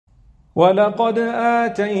ولقد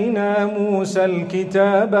آتينا موسى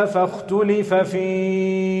الكتاب فاختلف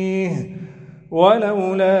فيه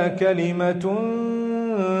ولولا كلمة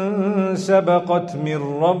سبقت من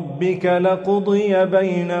ربك لقضي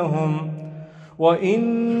بينهم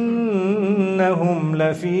وإنهم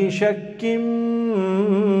لفي شك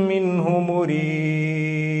منه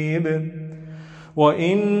مريب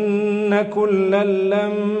وإن كلا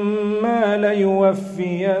لما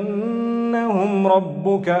ليوفينهم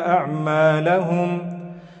ربك أعمالهم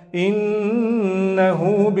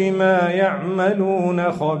إنه بما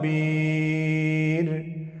يعملون خبير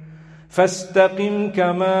فاستقم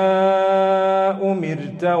كما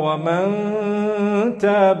أمرت ومن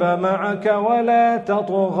تاب معك ولا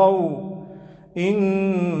تطغوا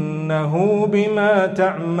إنه بما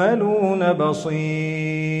تعملون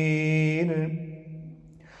بصير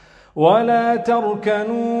ولا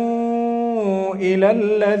تركنوا إلى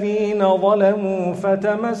الذين ظلموا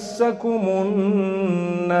فتمسكم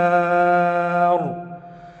النار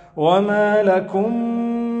وما لكم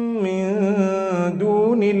من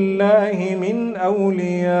دون الله من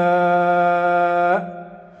أولياء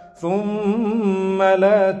ثم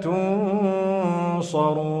لا تنصرون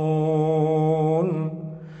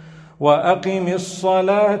وأقم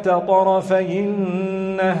الصلاة طرفي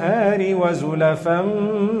النهار وزلفا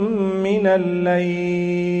من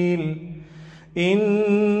الليل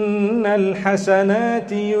إن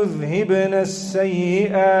الحسنات يذهبن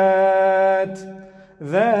السيئات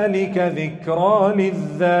ذلك ذكرى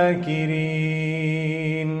للذاكرين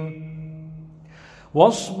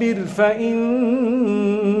واصبر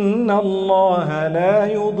فإن الله لا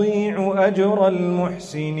يضيع أجر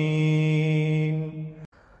المحسنين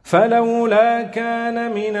فلولا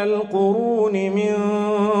كان من القرون من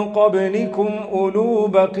قبلكم أولو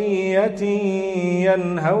بقية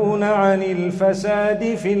ينهون عن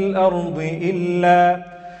الفساد في الأرض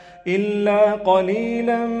إلا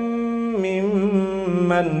قليلا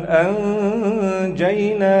ممن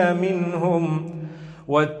أنجينا منهم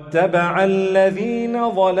واتبع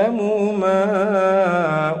الذين ظلموا ما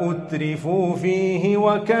أترفوا فيه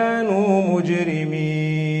وكانوا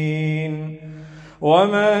مجرمين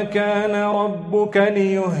وما كان ربك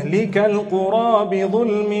ليهلك القرى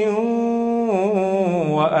بظلم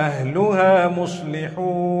وأهلها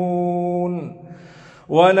مصلحون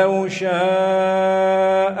ولو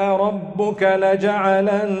شاء ربك لجعل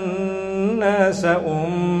الناس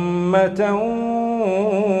أمة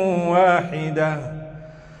واحدة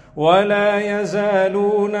ولا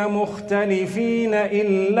يزالون مختلفين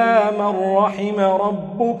إلا من رحم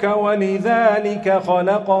ربك ولذلك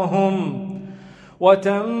خلقهم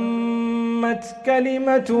وتمت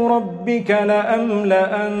كلمة ربك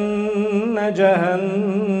لأملأن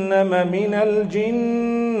جهنم من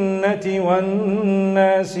الجنة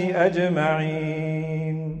والناس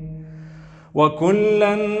أجمعين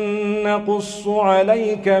وكلا نقص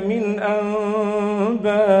عليك من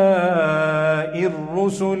أنباء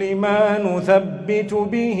الرسل ما نثبت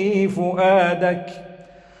به فؤادك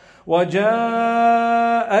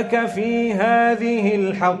وجاءك في هذه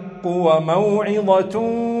الحق وموعظة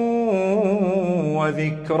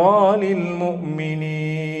وذكرى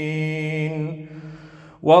للمؤمنين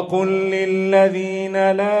وقل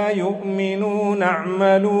للذين لا يؤمنون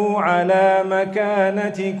اعملوا على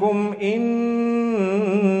مكانتكم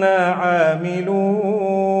إنا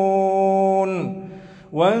عاملون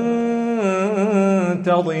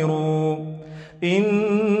وانتظروا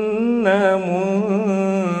إنا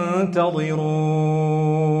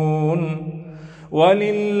منتظرون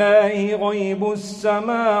ولله غيب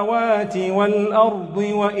السماوات والأرض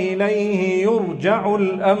وإليه يرجع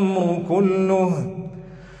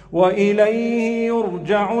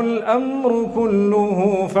الأمر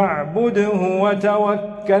كله فاعبده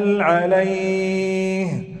وتوكل عليه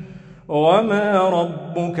وما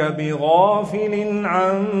ربك بغافل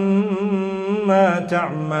عما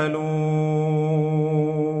تعملون